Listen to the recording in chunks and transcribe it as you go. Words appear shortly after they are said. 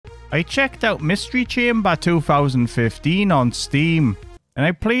I checked out Mystery Chamber 2015 on Steam, and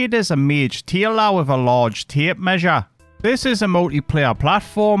I played as a mage tailor with a large tape measure. This is a multiplayer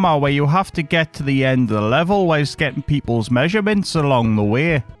platformer where you have to get to the end of the level whilst getting people's measurements along the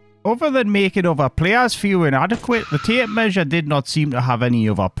way. Other than making other players feel inadequate, the tape measure did not seem to have any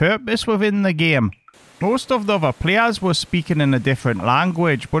other purpose within the game. Most of the other players were speaking in a different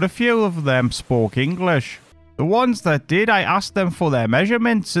language, but a few of them spoke English. The ones that did, I asked them for their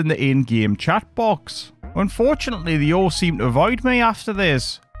measurements in the in-game chat box. Unfortunately, they all seemed to avoid me after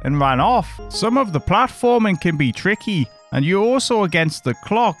this and ran off. Some of the platforming can be tricky, and you're also against the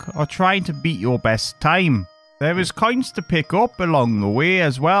clock or trying to beat your best time. There is coins to pick up along the way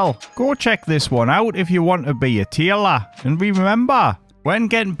as well. Go check this one out if you want to be a tailor. And remember, when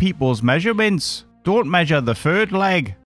getting people's measurements, don't measure the third leg.